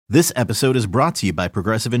This episode is brought to you by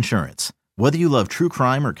Progressive Insurance. Whether you love true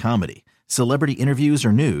crime or comedy, celebrity interviews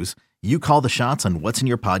or news, you call the shots on what's in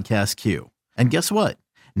your podcast queue. And guess what?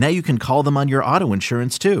 Now you can call them on your auto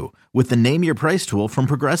insurance too with the Name Your Price tool from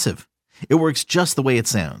Progressive. It works just the way it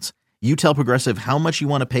sounds. You tell Progressive how much you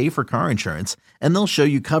want to pay for car insurance, and they'll show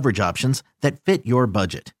you coverage options that fit your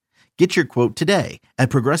budget. Get your quote today at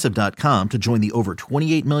Progressive.com to join the over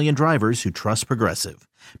 28 million drivers who trust Progressive.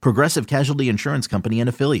 Progressive Casualty Insurance Company and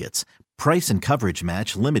Affiliates. Price and coverage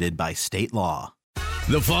match limited by state law.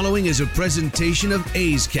 The following is a presentation of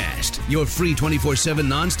A's Cast, your free 24/7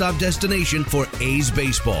 nonstop destination for A's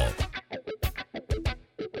baseball.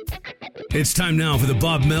 It's time now for the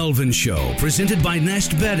Bob Melvin Show, presented by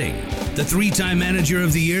Nest Bedding. The three-time Manager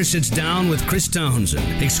of the Year sits down with Chris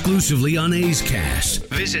Townsend, exclusively on A's Cast.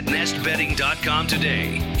 Visit nestbedding.com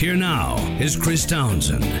today. Here now is Chris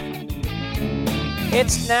Townsend.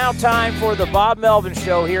 It's now time for the Bob Melvin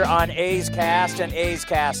Show here on A's Cast and A's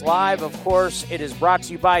Cast Live. Of course, it is brought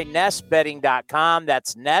to you by nestbedding.com.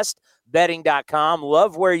 That's nestbedding.com.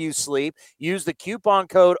 Love where you sleep. Use the coupon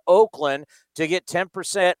code Oakland to get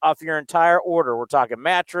 10% off your entire order. We're talking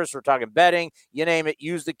mattress, we're talking bedding, you name it.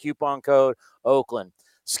 Use the coupon code Oakland.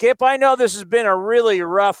 Skip, I know this has been a really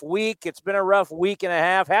rough week. It's been a rough week and a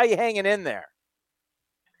half. How you hanging in there?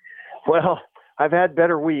 Well, I've had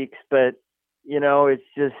better weeks, but you know, it's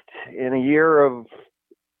just in a year of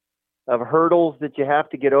hurdles that you have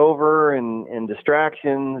to get over and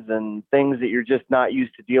distractions and things that you're just not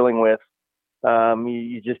used to dealing with.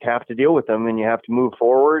 You just have to deal with them, and you have to move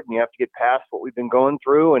forward, and you have to get past what we've been going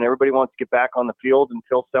through, and everybody wants to get back on the field and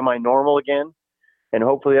feel semi-normal again, and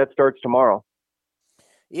hopefully that starts tomorrow.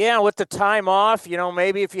 Yeah, with the time off, you know,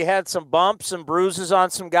 maybe if you had some bumps and bruises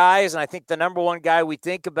on some guys, and I think the number one guy we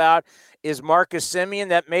think about is Marcus Semien,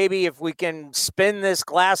 that maybe if we can spin this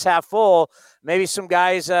glass half full, maybe some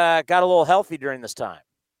guys got a little healthy during this time.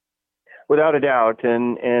 Without a doubt,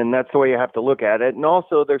 and that's the way you have to look at it. And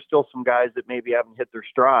also there's still some guys that maybe haven't hit their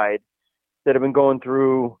stride that have been going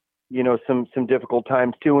through, you know, some difficult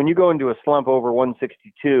times too. When you go into a slump over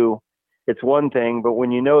 162, it's one thing, but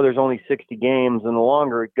when you know there's only 60 games and the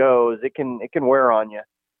longer it goes, it can wear on you.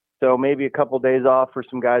 So maybe a couple of days off for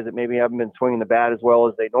some guys that maybe haven't been swinging the bat as well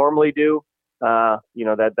as they normally do. You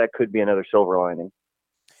know, that could be another silver lining.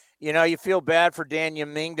 You know, you feel bad for Daniel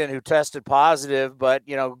Mingden, who tested positive, but,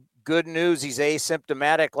 you know, good news, he's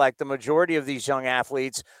asymptomatic like the majority of these young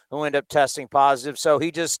athletes who end up testing positive. So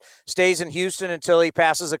he just stays in Houston until he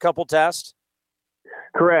passes a couple tests?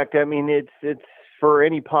 Correct. I mean, it's for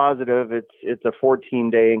any positive, it's a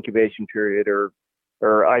 14-day incubation period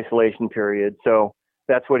or isolation period. So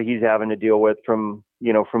that's what he's having to deal with from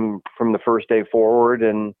the first day forward.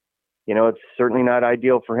 And, you know, it's certainly not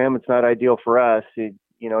ideal for him. It's not ideal for us.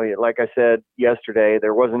 You know, like I said yesterday,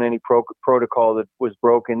 there wasn't any protocol that was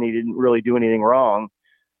broken. He didn't really do anything wrong.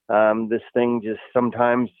 This thing just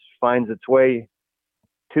sometimes finds its way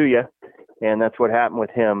to you, and that's what happened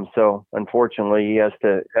with him. So unfortunately, he has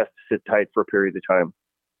to sit tight for a period of time.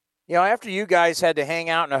 You know, after you guys had to hang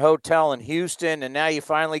out in a hotel in Houston, and now you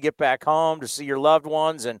finally get back home to see your loved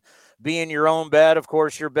ones and be in your own bed, of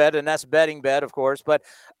course, your bed, and that's bedding bed, of course. But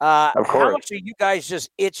how much are you guys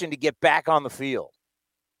just itching to get back on the field?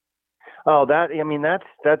 Oh,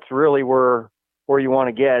 that's really where you want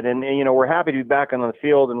to get. And, you know, we're happy to be back on the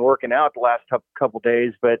field and working out the last couple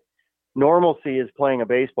days, but normalcy is playing a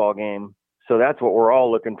baseball game. So that's what we're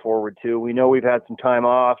all looking forward to. We know we've had some time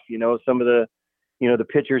off. You know, some of the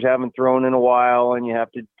pitchers haven't thrown in a while, and you have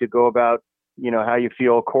to go about, you know, how you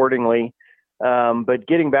feel accordingly. But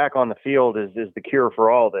getting back on the field is the cure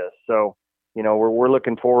for all this. So, you know, we're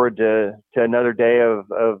looking forward to another day of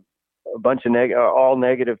a bunch of all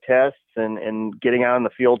negative tests and getting out on the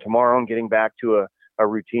field tomorrow and getting back to a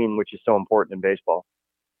routine, which is so important in baseball.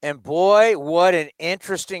 And boy, what an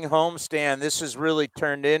interesting homestand this has really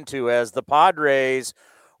turned into, as the Padres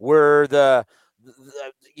were the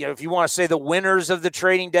you know, if you want to say the winners of the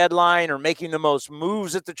trading deadline or making the most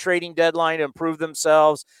moves at the trading deadline to improve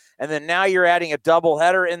themselves. And then now you're adding a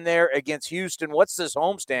doubleheader in there against Houston. What's this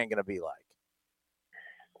homestand going to be like?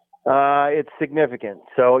 It's significant.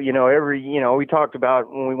 So, you know, we talked about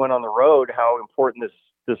when we went on the road, how important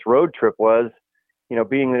this road trip was, you know,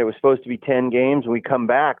 being that it was supposed to be 10 games and we come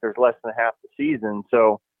back, there's less than half the season.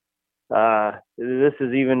 So, this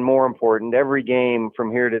is even more important. Every game from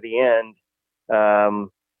here to the end,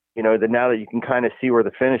 you know, now that you can kind of see where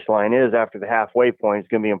the finish line is after the halfway point is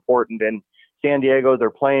going to be important. And San Diego, they're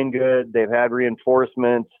playing good. They've had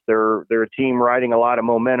reinforcements. They're a team riding a lot of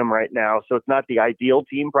momentum right now. So it's not the ideal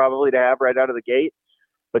team probably to have right out of the gate.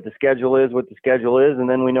 but the schedule is what the schedule is. And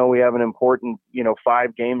then we know we have an important,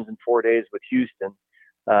 5 games in 4 days with Houston.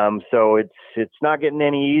 So it's not getting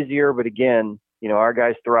any easier, but again, our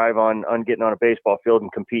guys thrive on getting on a baseball field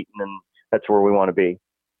and competing, and that's where we want to be.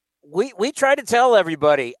 We try to tell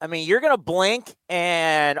everybody, I mean, you're going to blink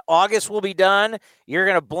and August will be done. You're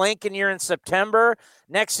going to blink and you're in September.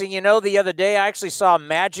 Next thing you know, the other day, I actually saw a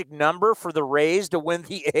magic number for the Rays to win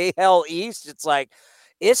the AL East. It's like,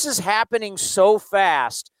 this is happening so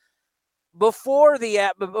fast. Before you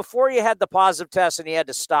had the positive test and you had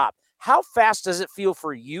to stop, how fast does it feel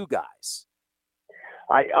for you guys?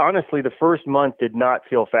 Honestly, the first month did not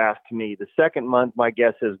feel fast to me. The second month, my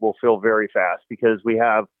guess is will feel very fast because we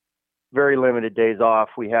have very limited days off.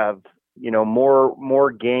 We have,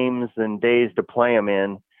 more games than days to play them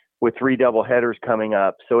in, with 3 doubleheaders coming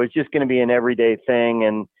up. So it's just going to be an everyday thing.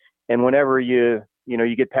 And whenever you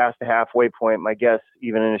get past the halfway point, my guess,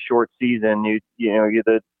 even in a short season,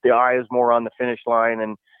 the eye is more on the finish line,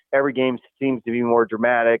 and every game seems to be more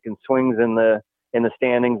dramatic and swings in the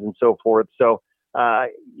standings and so forth. So,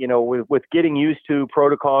 with getting used to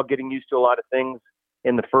protocol, getting used to a lot of things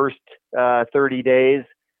in the first 30 days,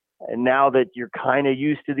 and now that you're kind of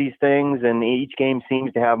used to these things and each game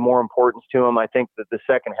seems to have more importance to them, I think that the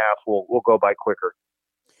second half will go by quicker.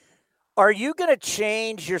 Are you going to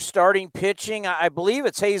change your starting pitching? I believe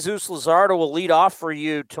it's Jesus Luzardo will lead off for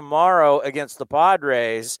you tomorrow against the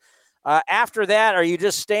Padres. After that, are you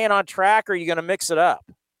just staying on track, or are you going to mix it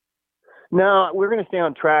up? No, we're going to stay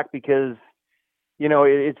on track because,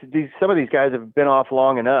 some of these guys have been off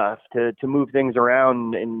long enough to move things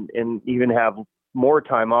around and even have more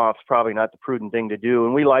time off is probably not the prudent thing to do.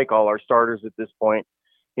 And we like all our starters at this point.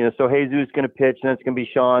 So Jesus is going to pitch, then it's going to be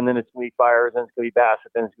Sean, then it's going to be Fires, then it's going to be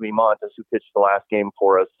Bassett, then it's going to be Montes, who pitched the last game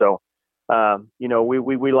for us. So,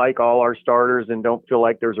 we like all our starters and don't feel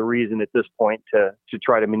like there's a reason at this point to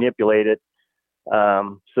try to manipulate it.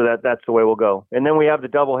 So that's the way we'll go. And then we have the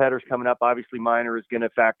doubleheaders coming up. Obviously, Minor is going to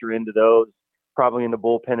factor into those, probably in the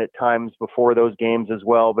bullpen at times before those games as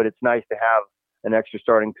well. But it's nice to have an extra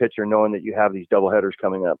starting pitcher knowing that you have these doubleheaders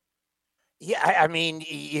coming up. Yeah, I mean,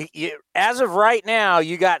 you, as of right now,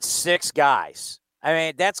 you got 6 guys. I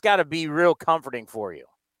mean, that's got to be real comforting for you.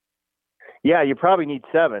 Yeah, you probably need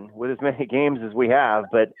 7 with as many games as we have,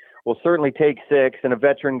 but we'll certainly take 6, and a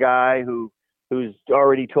veteran guy who's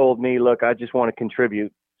already told me, look, I just want to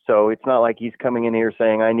contribute. So it's not like he's coming in here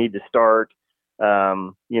saying I need to start,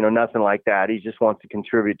 nothing like that. He just wants to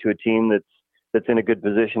contribute to a team that's in a good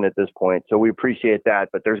position at this point. So we appreciate that,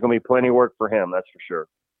 but there's going to be plenty of work for him, that's for sure.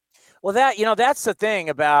 Well, that's the thing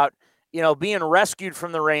about, being rescued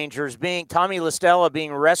from the Rangers, being Tommy LaStella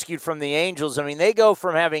being rescued from the Angels. I mean, they go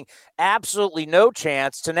from having absolutely no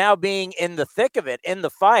chance to now being in the thick of it, in the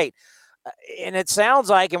fight. And it sounds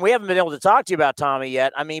like, and we haven't been able to talk to you about Tommy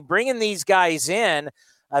yet, I mean, bringing these guys in,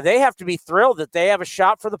 they have to be thrilled that they have a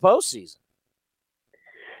shot for the postseason.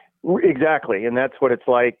 Exactly. And that's what it's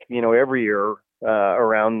like, every year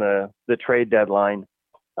around the trade deadline.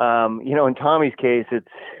 In Tommy's case,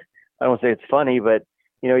 I don't say it's funny, but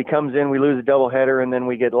he comes in, we lose a doubleheader, and then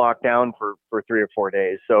we get locked down for 3 or 4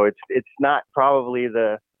 days. So it's not probably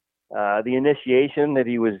the initiation that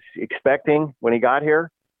he was expecting when he got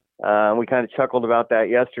here. We kind of chuckled about that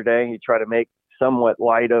yesterday. He tried to make somewhat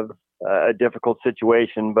light of a difficult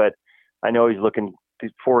situation, but I know he's looking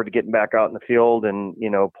forward to getting back out in the field and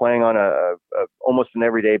playing on a almost an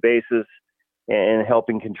everyday basis and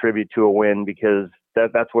helping contribute to a win, because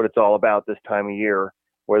that's what it's all about this time of year.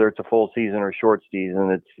 Whether it's a full season or short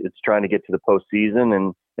season, it's trying to get to the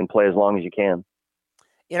postseason and play as long as you can.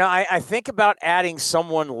 I think about adding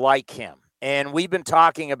someone like him, and we've been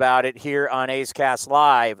talking about it here on A's Cast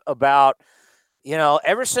Live about,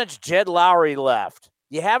 ever since Jed Lowry left,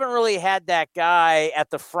 you haven't really had that guy at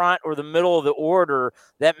the front or the middle of the order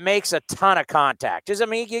that makes a ton of contact.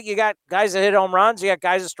 You got guys that hit home runs, you got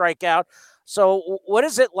guys that strike out. So what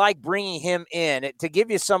is it like bringing him in to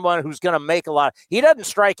give you someone who's going to make a lot? He doesn't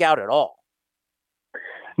strike out at all.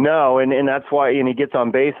 No, and that's why, and he gets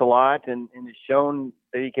on base a lot and has shown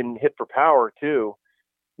that he can hit for power too.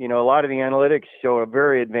 A lot of the analytics show a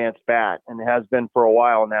very advanced bat, and it has been for a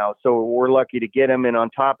while now. So we're lucky to get him. And on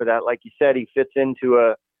top of that, like you said, he fits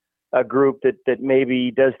into a group that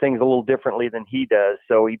maybe does things a little differently than he does.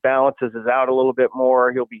 So he balances us out a little bit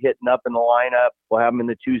more. He'll be hitting up in the lineup. We'll have him in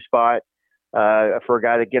the 2 spot. For a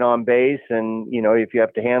guy to get on base, and if you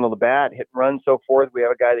have to handle the bat, hit and run, so forth, we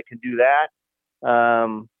have a guy that can do that.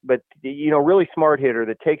 But really smart hitter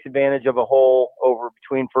that takes advantage of a hole over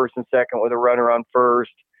between first and second with a runner on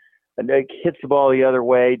first, and hits the ball the other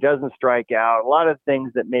way, doesn't strike out. A lot of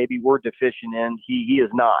things that maybe we're deficient in, he is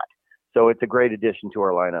not. So it's a great addition to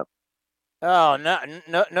our lineup. Oh,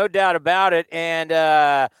 no doubt about it. And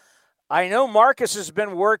I know Marcus has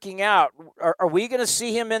been working out. Are we going to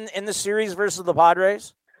see him in the series versus the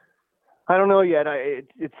Padres? I don't know yet.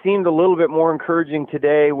 It seemed a little bit more encouraging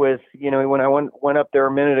today with, when I went up there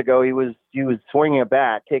a minute ago, he was swinging a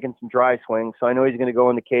bat, taking some dry swings. So I know he's going to go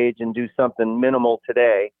in the cage and do something minimal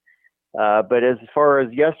today. But as far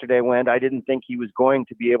as yesterday went, I didn't think he was going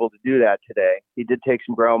to be able to do that today. He did take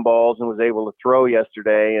some ground balls and was able to throw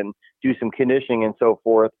yesterday and do some conditioning and so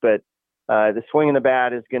forth. But the swing of the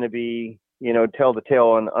bat is going to be, tell the tale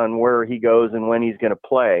on where he goes and when he's going to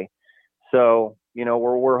play. So,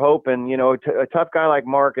 we're hoping, a tough guy like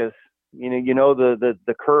Marcus,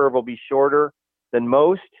 the curve will be shorter than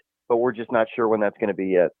most, but we're just not sure when that's going to be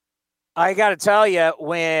yet. I got to tell you,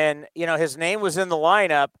 when, his name was in the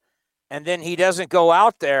lineup and then he doesn't go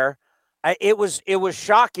out there, it was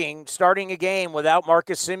shocking starting a game without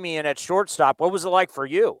Marcus Semien at shortstop. What was it like for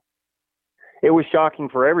you? It was shocking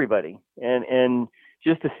for everybody. And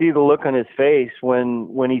just to see the look on his face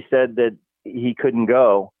when he said that he couldn't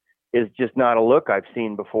go is just not a look I've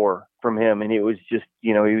seen before from him. And it was just,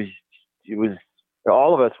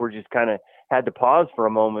 all of us were just kind of had to pause for a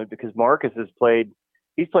moment because Marcus he's played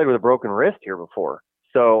with a broken wrist here before.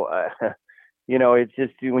 So, it's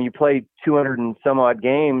just when you play 200 and some odd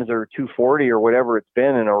games or 240 or whatever it's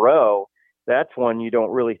been in a row, that's one you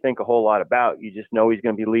don't really think a whole lot about. You just know he's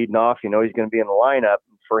going to be leading off. He's going to be in the lineup.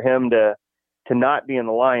 For him to not be in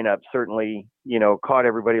the lineup certainly, caught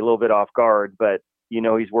everybody a little bit off guard, but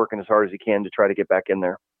he's working as hard as he can to try to get back in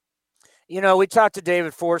there. We talked to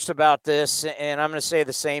David Forst about this, and I'm going to say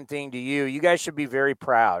the same thing to you. You guys should be very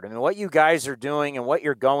proud. I mean, what you guys are doing and what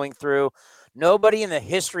you're going through, nobody in the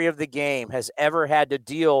history of the game has ever had to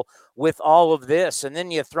deal with all of this. And then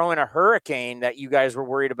you throw in a hurricane that you guys were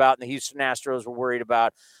worried about and the Houston Astros were worried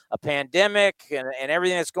about, a pandemic and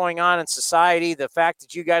everything that's going on in society, the fact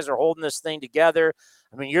that you guys are holding this thing together.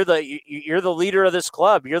 I mean, you're the leader of this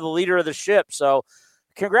club. You're the leader of the ship. So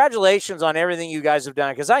congratulations on everything you guys have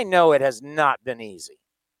done, because I know it has not been easy.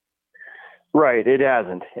 Right, it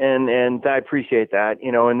hasn't, and I appreciate that.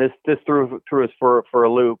 And this threw us for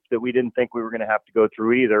a loop that we didn't think we were going to have to go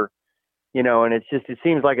through either. And it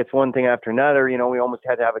seems like it's one thing after another. We almost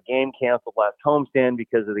had to have a game canceled last homestand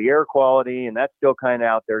because of the air quality, and that's still kind of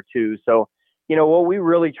out there too. So, what we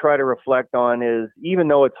really try to reflect on is, even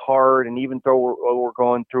though it's hard and even though we're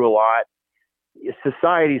going through a lot,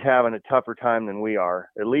 society's having a tougher time than we are.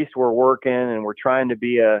 At least we're working and we're trying to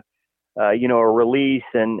be a release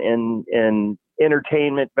and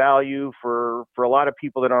entertainment value for a lot of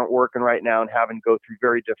people that aren't working right now and having to go through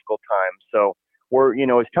very difficult times. So we're,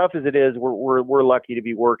 as tough as it is, we're lucky to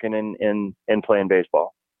be working and playing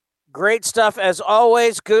baseball. Great stuff as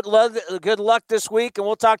always. Good luck this week, and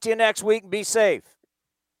we'll talk to you next week. Be safe.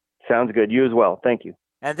 Sounds good. You as well. Thank you.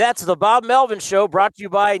 And that's the Bob Melvin Show, brought to you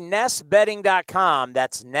by NestBetting.com.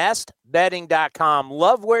 That's NestBetting.com.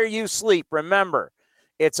 Love where you sleep. Remember,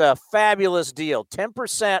 it's a fabulous deal.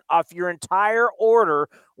 10% off your entire order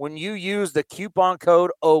when you use the coupon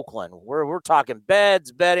code Oakland. We're talking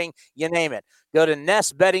beds, bedding, you name it. Go to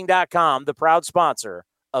NestBetting.com, the proud sponsor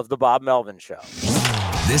of the Bob Melvin Show.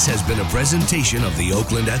 This has been a presentation of the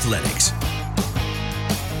Oakland Athletics.